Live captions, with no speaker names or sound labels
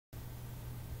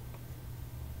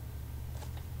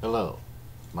Hello,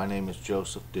 my name is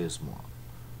Joseph Dismore.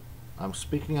 I'm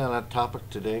speaking on a topic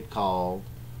today called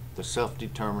the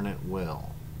self-determinate will.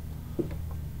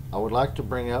 I would like to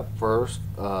bring up first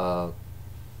 15th,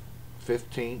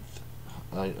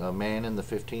 a man in the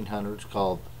 1500s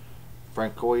called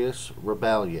Francois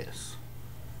Rebellius.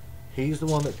 He's the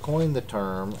one that coined the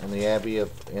term in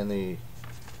the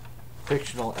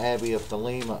fictional Abbey of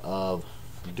Thelema of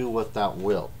 "Do what thou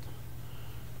wilt."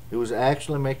 It was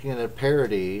actually making a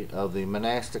parody of the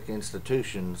monastic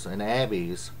institutions and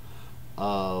abbeys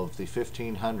of the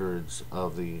 1500s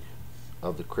of the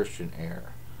Christian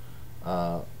era.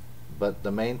 But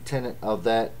the main tenet of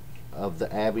the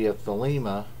Abbey of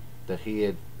Thelema that he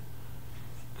had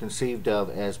conceived of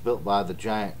as built by the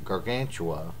giant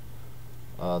Gargantua,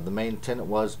 the main tenet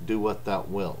was "Do what thou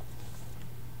wilt."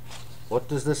 What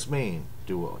does this mean?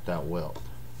 Do what thou wilt.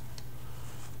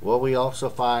 Well, we also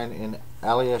find in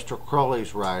Aleister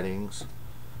Crowley's writings,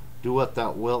 "Do what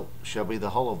thou wilt shall be the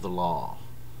whole of the law."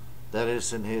 That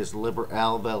is in his Liber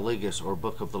Alba Legis, or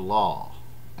Book of the Law,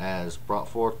 as brought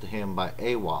forth to him by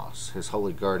Awas, his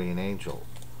holy guardian angel.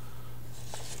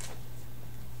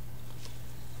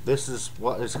 This is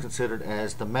what is considered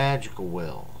as the magical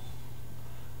will.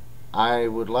 I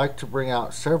would like to bring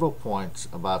out several points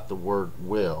about the word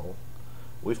will.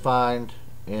 We find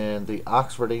in the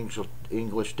Oxford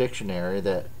English Dictionary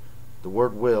that the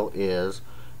word will is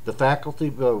the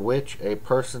faculty by which a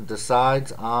person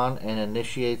decides on and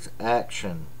initiates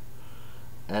action.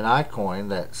 And I coin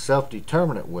that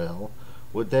self-determinate will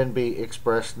would then be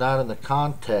expressed not in the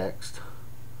context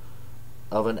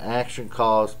of an action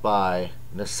caused by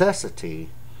necessity,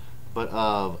 but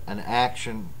of an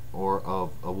action or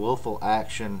of a willful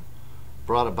action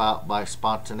brought about by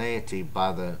spontaneity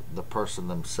by the person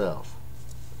themselves.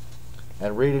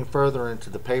 And reading further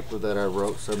into the paper that I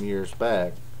wrote some years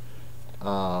back,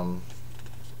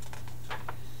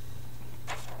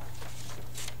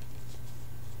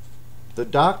 the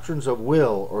doctrines of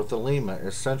will, or Thelema,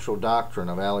 is central doctrine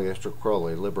of Aleister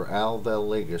Crowley, Liber Alba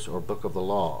Legis, or Book of the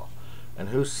Law, and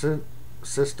whose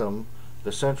system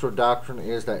the central doctrine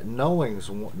is that knowing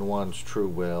one's true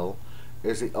will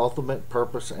is the ultimate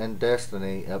purpose and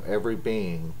destiny of every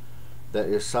being, that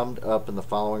is summed up in the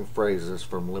following phrases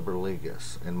from Liber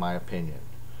Legis, in my opinion.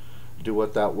 Do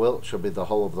what thou wilt shall be the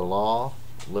whole of the law.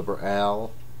 Liber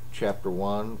Al, chapter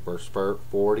 1, verse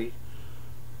 40.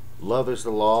 Love is the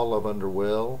law, love under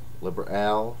will. Liber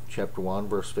Al, chapter 1,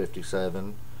 verse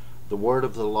 57. The word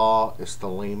of the law is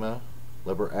Thelema.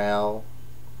 Liber Al,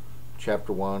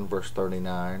 chapter 1, verse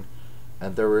 39.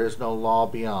 And there is no law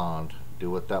beyond. Do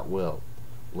what thou wilt.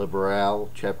 Liber Al,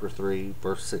 chapter 3,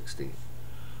 verse 60.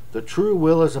 The true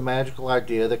will is a magical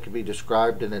idea that can be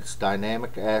described in its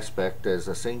dynamic aspect as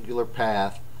a singular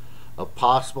path of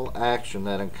possible action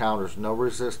that encounters no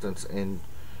resistance in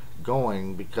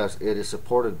going because it is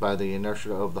supported by the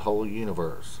inertia of the whole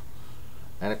universe.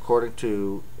 And according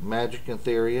to Magic in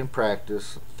Theory and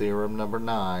Practice, theorem number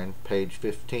 9, page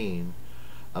 15,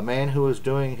 a man who is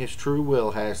doing his true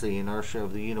will has the inertia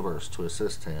of the universe to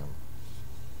assist him.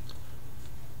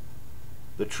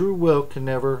 The true will can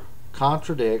never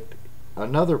contradict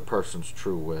another person's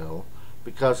true will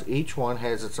because each one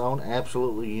has its own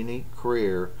absolutely unique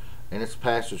career in its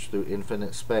passage through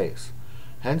infinite space.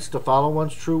 Hence, to follow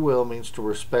one's true will means to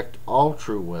respect all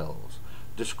true wills,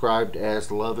 described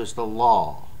as love is the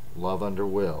law, love under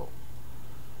will.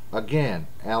 Again,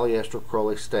 Aleister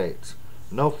Crowley states,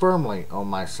 "Know firmly, O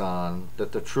my son,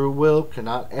 that the true will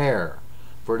cannot err,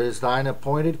 for it is thine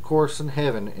appointed course in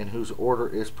heaven in whose order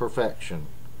is perfection."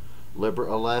 Liber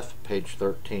Aleph, page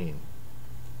 13.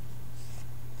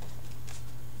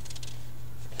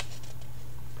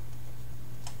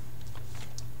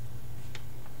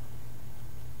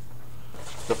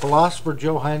 The philosopher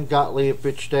Johann Gottlieb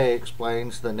Fichte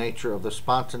explains the nature of the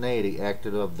spontaneity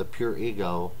acted of the pure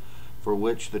ego for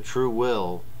which the true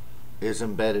will is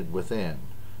embedded within.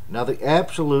 Now the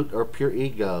absolute or pure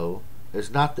ego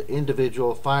is not the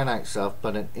individual finite self,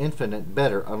 but an infinite,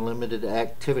 better, unlimited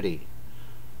activity.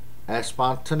 As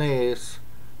spontaneous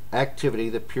activity,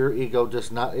 the pure ego does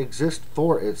not exist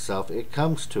for itself, it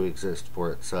comes to exist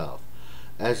for itself.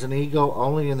 As an ego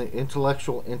only in the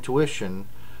intellectual intuition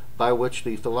by which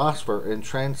the philosopher in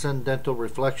transcendental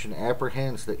reflection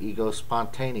apprehends the ego's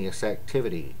spontaneous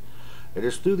activity. It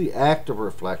is through the act of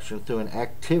reflection, through an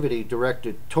activity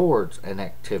directed towards an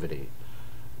activity,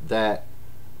 that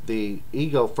the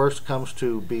ego first comes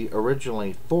to be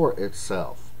originally for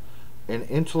itself. In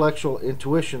intellectual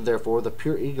intuition, therefore, the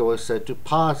pure ego is said to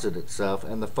posit itself,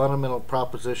 and the fundamental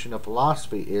proposition of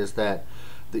philosophy is that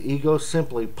the ego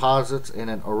simply posits in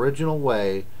an original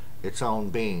way its own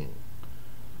being.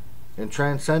 In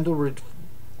transcendental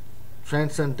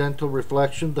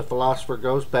reflection, the philosopher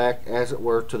goes back, as it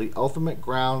were, to the ultimate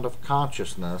ground of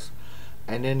consciousness,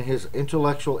 and in his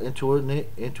intellectual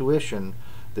intuition,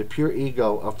 the pure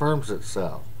ego affirms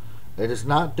itself. It is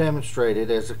not demonstrated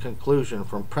as a conclusion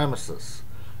from premises.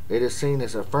 It is seen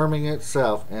as affirming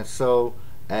itself, and so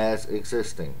as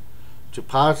existing. To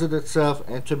posit itself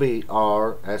and to be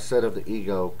are, as said of the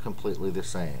ego, completely the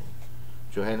same.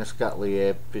 Johannes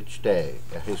Gottlieb Fichte,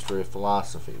 A History of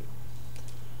Philosophy.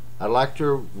 I'd like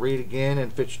to read again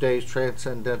in Fichte's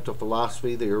Transcendental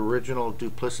Philosophy the original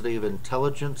Duplicity of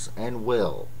Intelligence and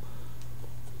Will,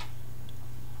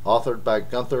 authored by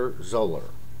Gunther Zoller.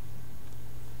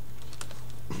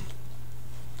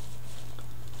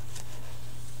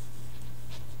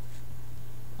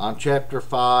 On Chapter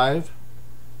 5,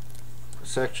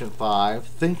 Section 5,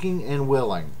 Thinking and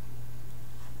Willing.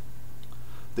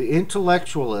 The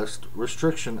intellectualist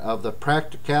restriction of the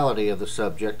practicality of the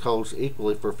subject holds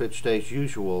equally for Fichte's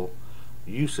usual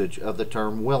usage of the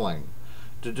term willing,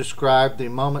 to describe the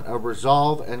moment of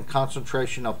resolve and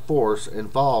concentration of force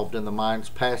involved in the mind's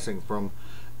passing from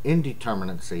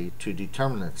indeterminacy to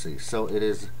determinacy. So it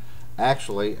is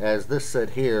actually, as this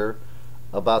said here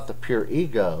about the pure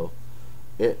ego,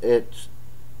 it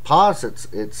posits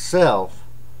itself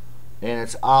in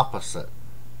its opposite,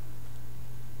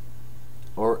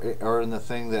 or in the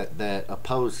thing that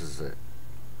opposes it.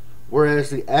 Whereas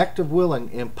the act of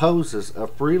willing imposes a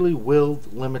freely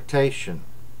willed limitation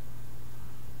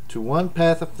to one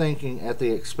path of thinking at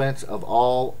the expense of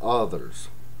all others.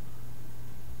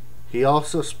 He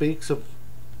also speaks of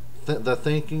the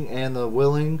thinking and the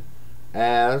willing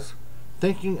as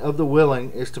thinking of the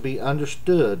willing is to be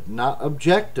understood not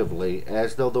objectively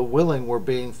as though the willing were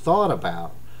being thought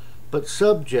about, but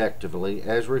subjectively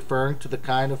as referring to the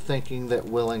kind of thinking that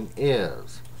willing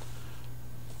is.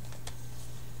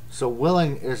 So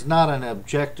willing is not an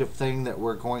objective thing that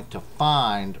we're going to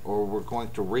find or we're going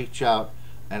to reach out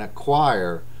and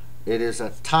acquire. It is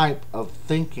a type of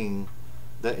thinking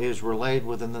that is relayed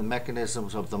within the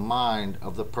mechanisms of the mind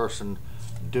of the person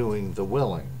doing the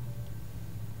willing.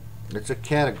 It's a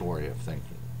category of thinking.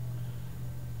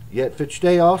 Yet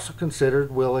Fichte also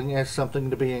considered willing as something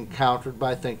to be encountered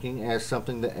by thinking as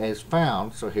something that is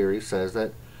found. So here he says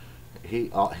that he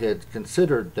had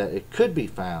considered that it could be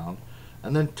found,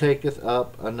 and then taketh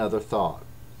up another thought.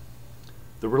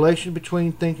 The relation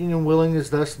between thinking and willing is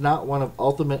thus not one of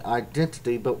ultimate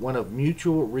identity, but one of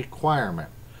mutual requirement.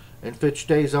 In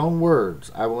Fichte's own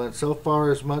words, I will in so far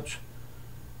as much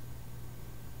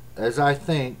as I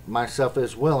think myself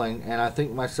is willing, and I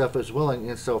think myself is willing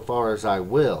in so far as I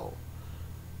will.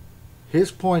 His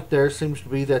point there seems to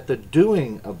be that the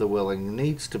doing of the willing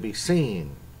needs to be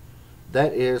seen.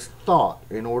 That is, thought,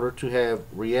 in order to have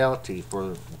reality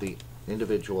for the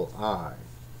individual eye.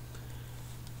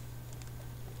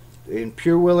 In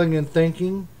Pure Willing and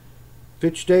Thinking,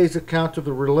 Fichte's account of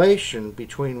the relation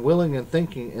between willing and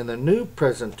thinking in the new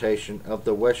presentation of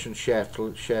the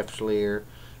Wissenschaftslehre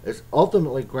is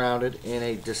ultimately grounded in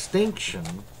a distinction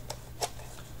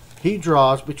he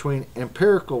draws between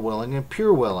empirical willing and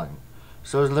pure willing.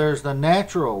 So there's the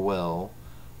natural will,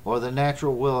 or the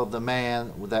natural will of the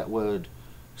man that would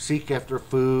seek after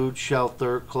food,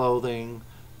 shelter, clothing,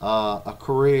 a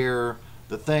career,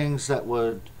 the things that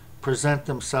would present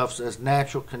themselves as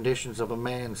natural conditions of a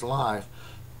man's life,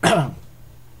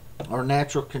 or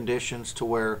natural conditions to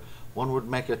where one would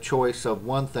make a choice of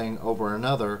one thing over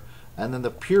another, and then the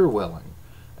pure willing.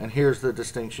 And here's the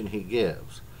distinction he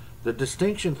gives. The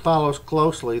distinction follows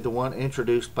closely the one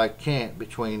introduced by Kant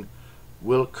between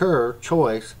Willkür,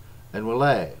 choice, and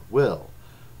Wille, will,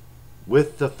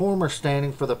 with the former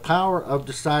standing for the power of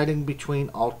deciding between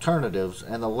alternatives,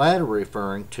 and the latter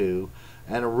referring to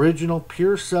an original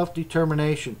pure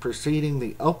self-determination preceding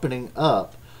the opening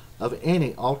up of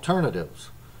any alternatives.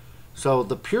 So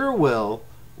the pure will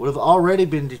would have already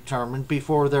been determined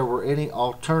before there were any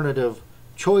alternative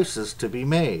choices to be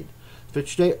made.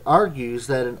 Fichte argues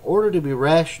that in order to be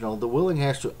rational, the willing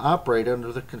has to operate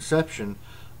under the conception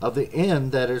of the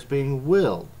end that is being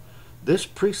willed. This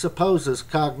presupposes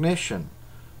cognition,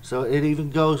 so it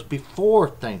even goes before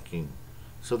thinking.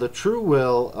 So the true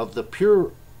will of the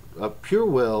pure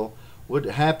will would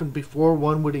happen before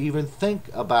one would even think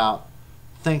about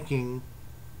thinking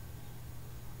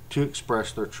to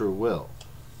express their true will.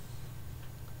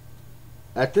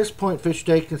 At this point,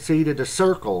 Fichte conceded a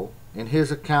circle in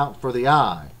his account for the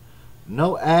eye.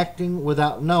 No acting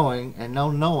without knowing, and no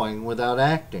knowing without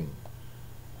acting.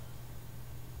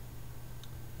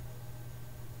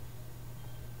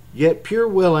 Yet pure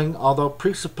willing, although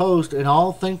presupposed in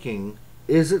all thinking,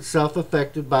 is itself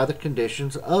affected by the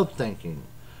conditions of thinking.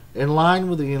 In line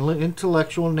with the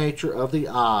intellectual nature of the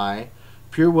I,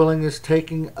 pure willing is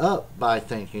taken up by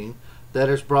thinking that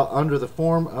is brought under the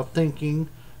form of thinking,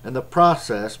 and the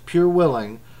process, pure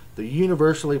willing, the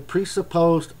universally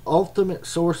presupposed ultimate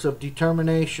source of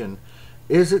determination,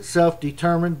 is itself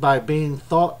determined by being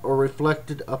thought or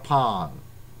reflected upon.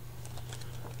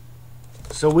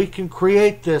 So we can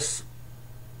create this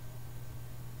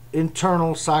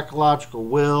internal psychological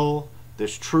will,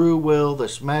 this true will,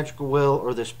 this magical will,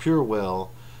 or this pure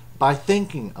will, by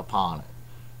thinking upon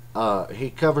it. He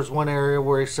covers one area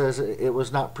where he says it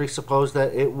was not presupposed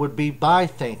that it would be by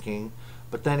thinking,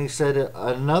 but then he said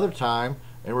another time,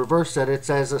 in reverse, that it's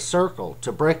as a circle.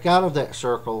 To break out of that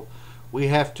circle, we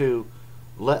have to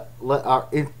let our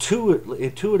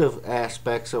intuitive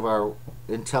aspects of our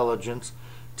intelligence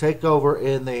take over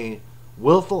in the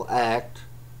willful act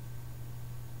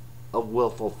of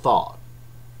willful thought.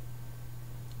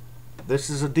 This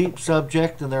is a deep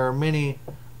subject, and there are many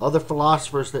other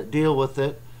philosophers that deal with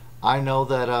it. I know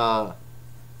that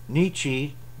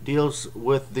Nietzsche deals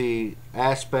with the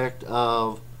aspect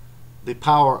of the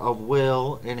power of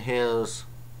will in his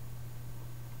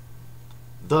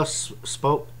Thus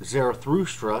Spoke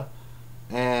Zarathustra,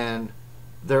 and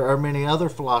there are many other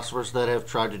philosophers that have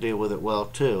tried to deal with it well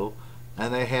too,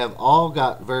 and they have all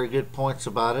got very good points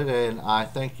about it, and I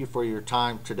thank you for your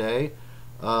time today.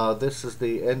 This is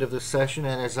the end of the session,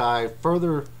 and as I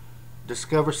further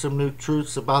discover some new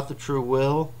truths about the true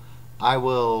will, I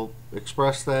will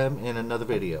express them in another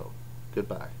video.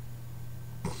 Goodbye.